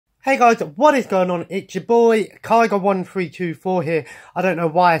Hey guys, what is going on? It's your boy, Kaiger1324 here. I don't know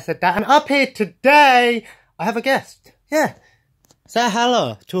why I said that. And up here today, I have a guest. Yeah. Say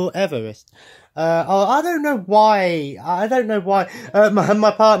hello to Everest. I don't know why.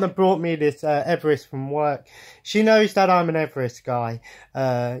 My partner brought me this Everest from work. She knows that I'm an Everest guy.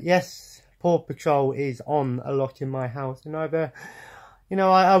 Yes, Paw Patrol is on a lot in my house. And I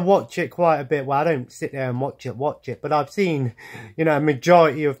watch it quite a bit. Well, I don't sit there and watch it. But I've seen, a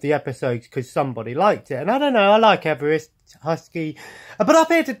majority of the episodes because somebody liked it. And I don't know, I like Everest Husky. But up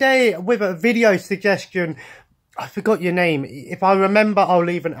here today with a video suggestion. I forgot your name. If I remember, I'll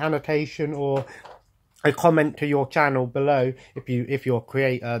leave an annotation or a comment to your channel below. If you're a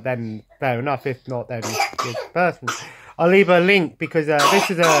creator, then fair enough. If not, then it's personal. I'll leave a link because this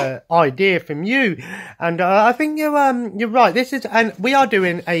is an idea from you, and I think you're right. And we are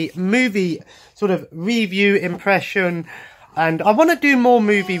doing a movie sort of review impression, and I want to do more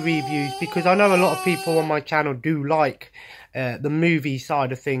movie reviews because I know a lot of people on my channel do like the movie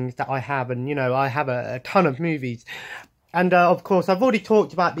side of things that I have, and I have a ton of movies, and of course I've already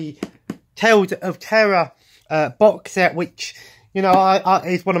talked about the Tales of Terror box set, which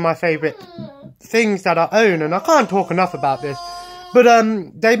is one of my favourite things that I own, and I can't talk enough about this. But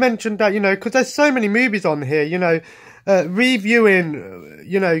they mentioned that because there's so many movies on here,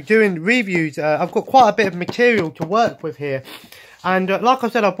 reviewing, doing reviews. I've got quite a bit of material to work with here, and like I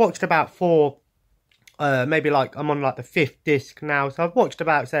said, I've watched about four. Maybe I'm on the 5th disc now, so I've watched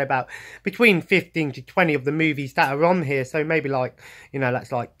about between 15 to 20 of the movies that are on here. So maybe that's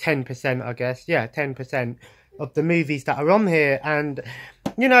 10%, I guess. Yeah, 10% of the movies that are on here, and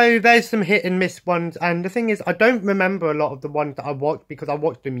there's some hit and miss ones. And the thing is, I don't remember a lot of the ones that I watched because I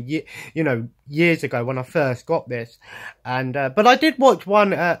watched them years ago when I first got this. And but I did watch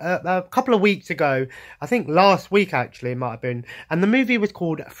one a couple of weeks ago. I think last week actually it might have been, and the movie was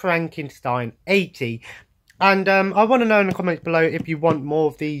called Frankenstein 80. And I want to know in the comments below if you want more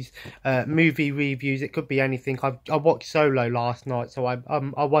of these movie reviews. It could be anything. I watched Solo last night, so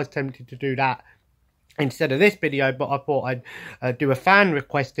I was tempted to do that instead of this video, but I thought I'd do a fan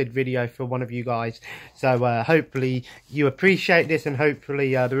requested video for one of you guys. So hopefully you appreciate this, and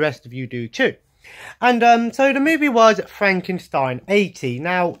hopefully the rest of you do too. And so the movie was Frankenstein 80.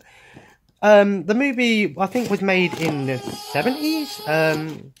 Now the movie I think was made in the 70s.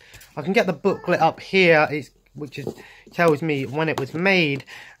 I can get the booklet up here, which tells me when it was made,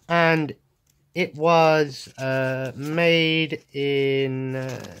 and it was made in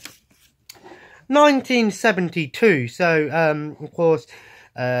 1972, so of course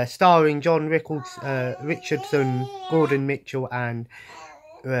starring John Richardson, Gordon Mitchell and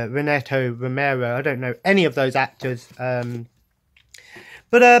Renato Romero. I don't know any of those actors, but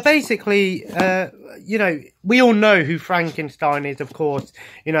basically we all know who Frankenstein is, of course.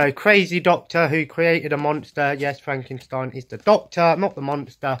 Crazy doctor who created a monster. Yes, Frankenstein is the doctor, not the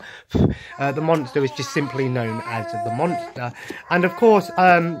monster. The monster is just simply known as the monster. And of course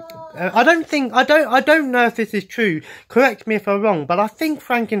I don't know if this is true, correct me if I'm wrong, but I think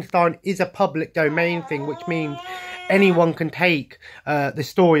Frankenstein is a public domain thing, which means anyone can take the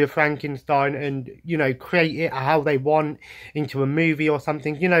story of Frankenstein and, create it how they want into a movie or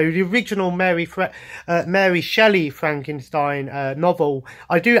something. The original Mary Shelley Frankenstein novel,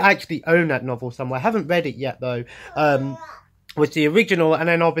 I do actually own that novel somewhere. I haven't read it yet though. Was the original, and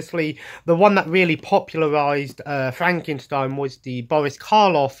then obviously the one that really popularized Frankenstein was the Boris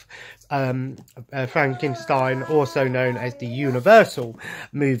Karloff Frankenstein, also known as the Universal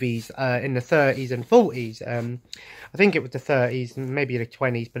movies in the 30s and 40s. I think it was the 30s and maybe the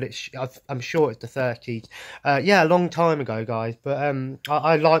 20s, but I'm sure it's the 30s. Yeah, a long time ago, guys. But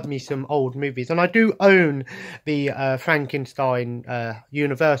I like me some old movies, and I do own the Frankenstein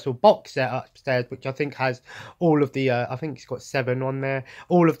Universal box set upstairs, which I think has all of the I think it's got 7 on there,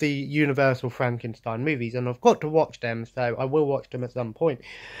 all of the Universal Frankenstein movies, and I've got to watch them, so I will watch them at some point.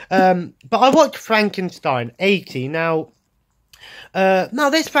 But I watched Frankenstein 80. Now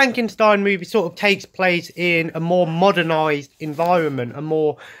this Frankenstein movie sort of takes place in a more modernized environment, a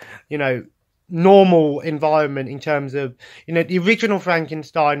more, normal environment in terms of, the original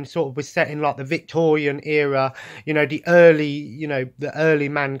Frankenstein sort of was set in the Victorian era, the early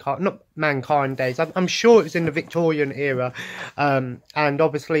mankind days. I'm sure it was in the Victorian era, and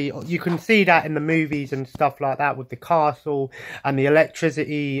obviously you can see that in the movies and stuff like that with the castle and the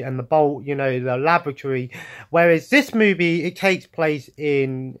electricity and the bolt, the laboratory. Whereas this movie, it takes place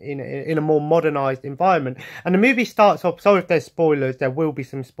in a more modernized environment, and the movie starts off. So if there's spoilers, there will be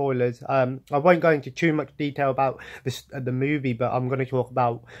some spoilers. I won't go into too much detail about the movie, but I'm going to talk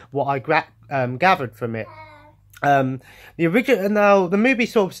about what I gathered from it. The original, the movie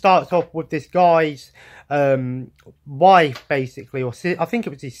sort of starts off with this guy's wife, basically, or I think it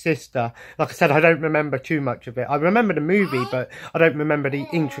was his sister. Like I said, I don't remember too much of it. I remember the movie, but I don't remember the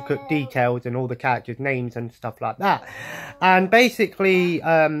intricate details and all the characters' names and stuff like that. And basically,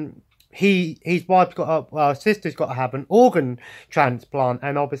 his wife's got sister's got to have an organ transplant,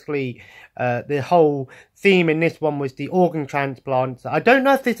 and obviously the whole theme in this one was the organ transplants. I don't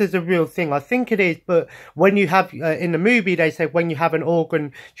know if this is a real thing. I think it is, but when you have in the movie they say when you have an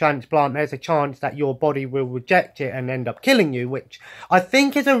organ transplant, there's a chance that your body will reject it and end up killing you, which I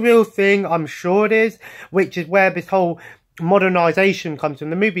think is a real thing. I'm sure it is, which is where this whole modernization comes from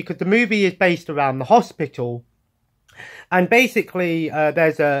the movie, because the movie is based around the hospital. And basically,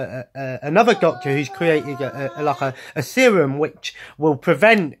 there's another doctor who's created a serum which will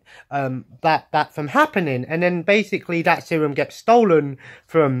prevent that from happening. And then basically that serum gets stolen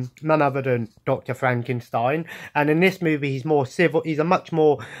from none other than Dr. Frankenstein. And in this movie, he's more civil. He's a much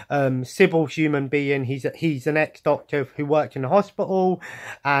more civil human being. He's an ex-doctor who worked in a hospital,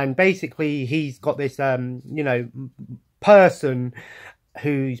 and basically he's got this person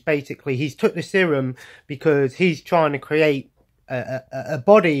who's basically, he's took the serum because he's trying to create a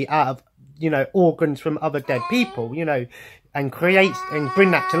body out of, organs from other dead people, and create and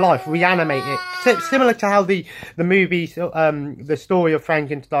bring that to life, reanimate it. Similar to how the movie, the story of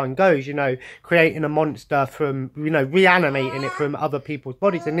Frankenstein goes, creating a monster from, reanimating it from other people's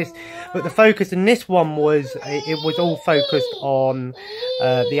bodies. And but the focus in this one was, it was all focused on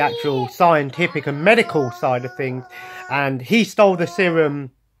the actual scientific and medical side of things. And he stole the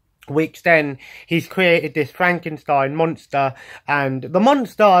serum, which then he's created this Frankenstein monster. And the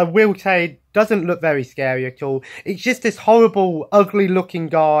monster, I will say, doesn't look very scary at all. It's just this horrible, ugly looking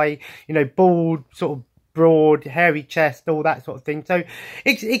guy, bald, sort of broad, hairy chest, all that sort of thing. So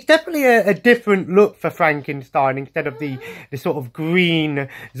it's definitely a different look for Frankenstein instead of the sort of green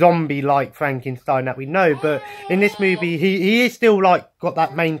zombie-like Frankenstein that we know. But in this movie, he is still got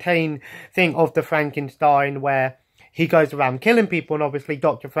that maintained thing of the Frankenstein where he goes around killing people, and obviously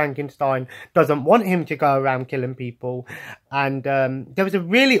Dr. Frankenstein doesn't want him to go around killing people. And there was a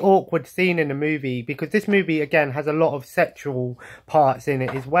really awkward scene in the movie, because this movie, again, has a lot of sexual parts in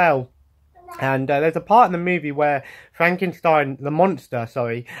it as well. And there's a part in the movie where Frankenstein, the monster,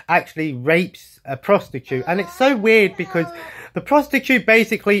 actually rapes a prostitute. And it's so weird because the prostitute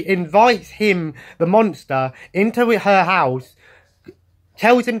basically invites him, the monster, into her house,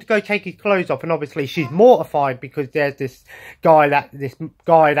 tells him to go take his clothes off, and obviously she's mortified because there's this guy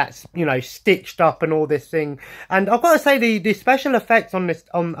that's stitched up and all this thing. And I've got to say the special effects on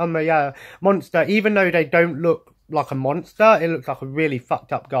the monster, even though they don't look like a monster, it looks like a really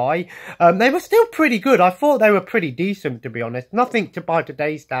fucked up guy. They were still pretty good. I thought they were pretty decent, to be honest. Nothing to by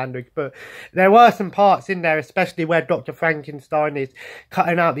today's standards, but there were some parts in there, especially where Dr. Frankenstein is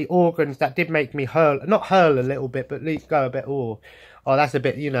cutting out the organs, that did make me not hurl a little bit, but at least go a bit, oh, that's a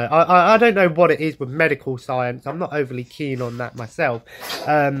bit, I don't know what it is with medical science. I'm not overly keen on that myself.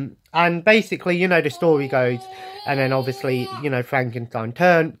 And basically, the story goes, and then obviously, Frankenstein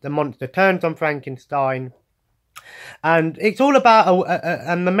the monster turns on Frankenstein. And it's all about,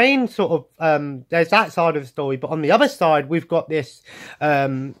 and the main sort of, there's that side of the story, but on the other side, we've got this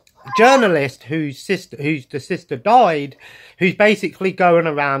journalist whose the sister died, who's basically going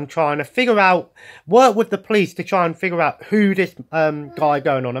around trying to work with the police to try and figure out who this guy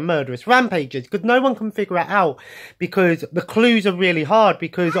going on a murderous rampage is, because no one can figure it out, because the clues are really hard,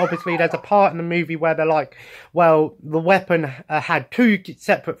 because obviously there's a part in the movie where they're like, well, the weapon had 2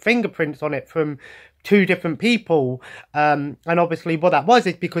 separate fingerprints on it from 2 different people, and obviously what that was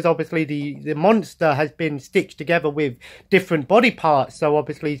is because obviously the monster has been stitched together with different body parts, so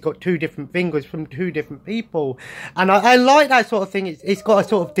obviously he's got 2 different fingers from 2 different people. And I like that sort of thing. It's got a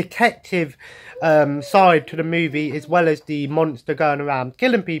sort of detective side to the movie, as well as the monster going around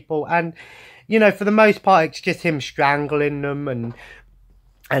killing people. And for the most part, it's just him strangling them,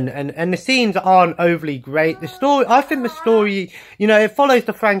 and the scenes aren't overly great. I think the story, it follows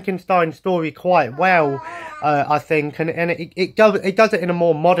the Frankenstein story quite well, I think, and it does it in a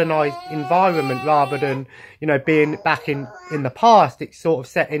more modernized environment rather than, being back in the past. It's sort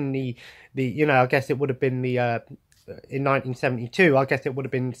of set in the I guess it would have been in 1972, I guess it would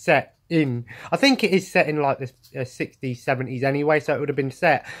have been set in, I think it is set in like the 60s, 70s anyway, so it would have been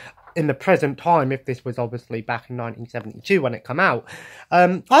set in the present time if this was obviously back in 1972 when it came out.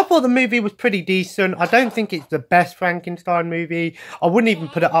 I thought the movie was pretty decent. I don't think it's the best Frankenstein movie. I wouldn't even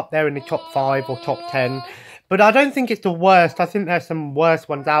put it up there in the top 5 or top 10, But I don't think it's the worst. I think there's some worse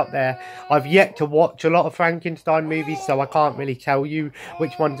ones out there. I've yet to watch a lot of Frankenstein movies, so I can't really tell you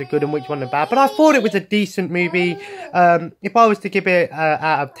which ones are good and which ones are bad. But I thought it was a decent movie. If I was to give it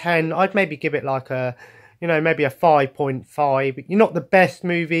out of 10, I'd maybe give it like a, you know, maybe a 5.5. Not the best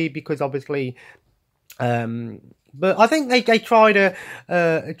movie, because obviously... but I think they try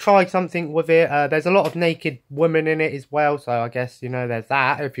to try something with it. There's a lot of naked women in it as well, so I guess, you know, there's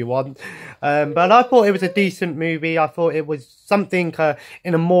that if you want. But I thought it was a decent movie. I thought it was something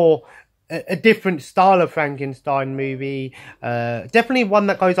in a more... a different style of Frankenstein movie. Definitely one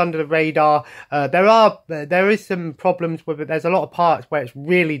that goes under the radar. There is some problems with it. There's a lot of parts where it's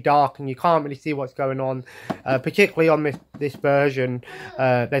really dark and you can't really see what's going on, particularly on this version.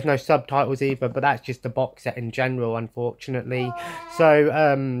 There's no subtitles either, but that's just the box set in general, unfortunately. So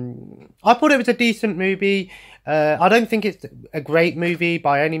I thought it was a decent movie. I don't think it's a great movie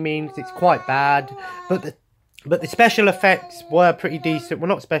by any means. It's quite bad, but the special effects were pretty decent. Well,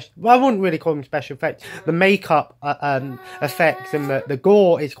 not special. Well, I wouldn't really call them special effects. The makeup effects and the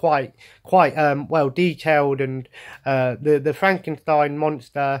gore is quite well detailed, and the Frankenstein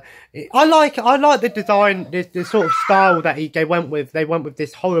monster. I like the design, the sort of style that they went with. They went with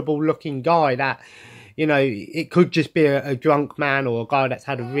this horrible looking guy that, you know, it could just be a drunk man or a guy that's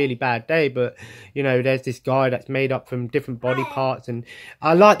had a really bad day. But, you know, there's this guy that's made up from different body parts. And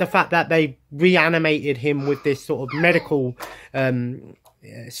I like the fact that they reanimated him with this sort of medical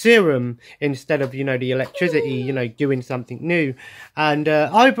serum instead of, you know, the electricity, you know, doing something new. And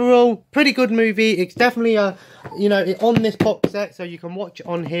overall, pretty good movie. It's definitely you know, on this box set, so you can watch it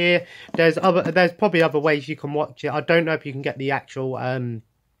on here. There's probably other ways you can watch it. I don't know if you can get the actual...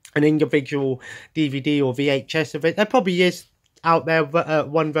 an individual DVD or VHS of it. There probably is out there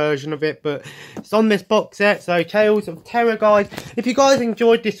one version of it, but it's on this box set. So Tales of Terror, guys. If you guys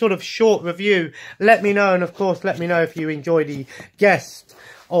enjoyed this sort of short review, let me know. And of course, let me know if you enjoy the guest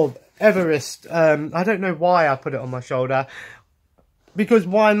of Everest. I don't know why I put it on my shoulder, because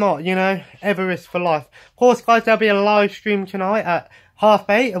why not, you know? Everest for life. Of course, guys, there'll be a live stream tonight at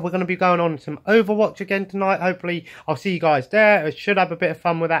 8:30, and we're going to be going on some Overwatch again tonight. Hopefully, I'll see you guys there. I should have a bit of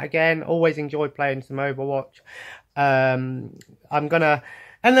fun with that again. Always enjoy playing some Overwatch. I'm going to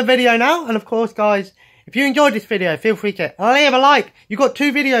end the video now. And of course, guys, if you enjoyed this video, feel free to leave a like. You've got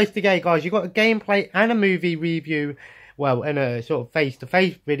 2 videos today, guys. You've got a gameplay and a movie review. Well, in a sort of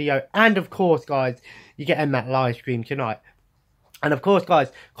face-to-face video. And of course, guys, you get in that live stream tonight. And of course,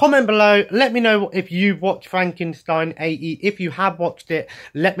 guys, comment below. Let me know if you've watched Frankenstein 80. If you have watched it,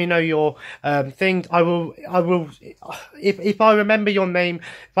 let me know your things. I will. If I remember your name,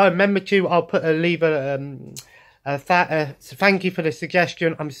 if I remember to, I'll leave thank you for the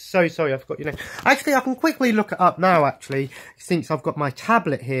suggestion. I'm so sorry I forgot your name. Actually, I can quickly look it up now, actually, since I've got my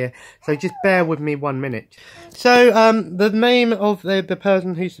tablet here. So just bear with me 1 minute. So, the name of the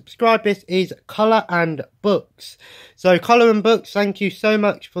person who subscribed this is Colour and Books. So, Colour and Books, thank you so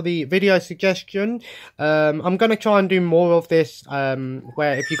much for the video suggestion. I'm going to try and do more of this,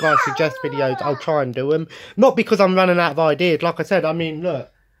 where if you guys suggest videos, I'll try and do them. Not because I'm running out of ideas. Like I said, I mean,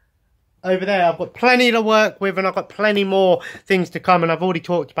 look. Over there, I've got plenty to work with, and I've got plenty more things to come, and I've already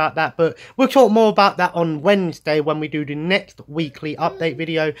talked about that, but we'll talk more about that on Wednesday when we do the next weekly update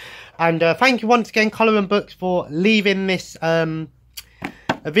video. And thank you once again, Colour and Books, for leaving this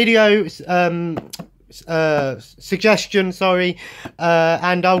video suggestion, sorry.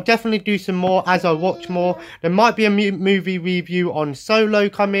 And I'll definitely do some more as I watch more. There might be a movie review on Solo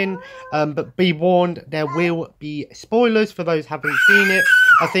coming, but be warned, there will be spoilers for those who haven't seen it.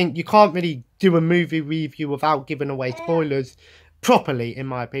 I think you can't really do a movie review without giving away spoilers properly, in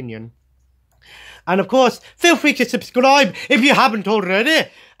my opinion. And of course, feel free to subscribe if you haven't already.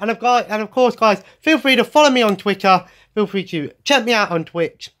 And of course, guys, feel free to follow me on Twitter. Feel free to check me out on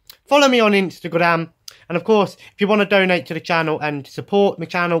Twitch. Follow me on Instagram. And of course, if you want to donate to the channel and support the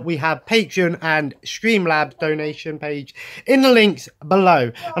channel, we have Patreon and Streamlabs donation page in the links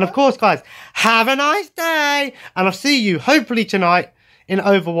below. And of course, guys, have a nice day. And I'll see you hopefully tonight in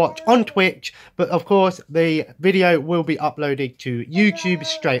Overwatch on Twitch. But of course, the video will be uploaded to YouTube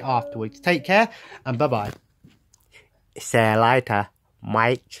straight afterwards. Take care and bye-bye. See you later,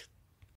 mate.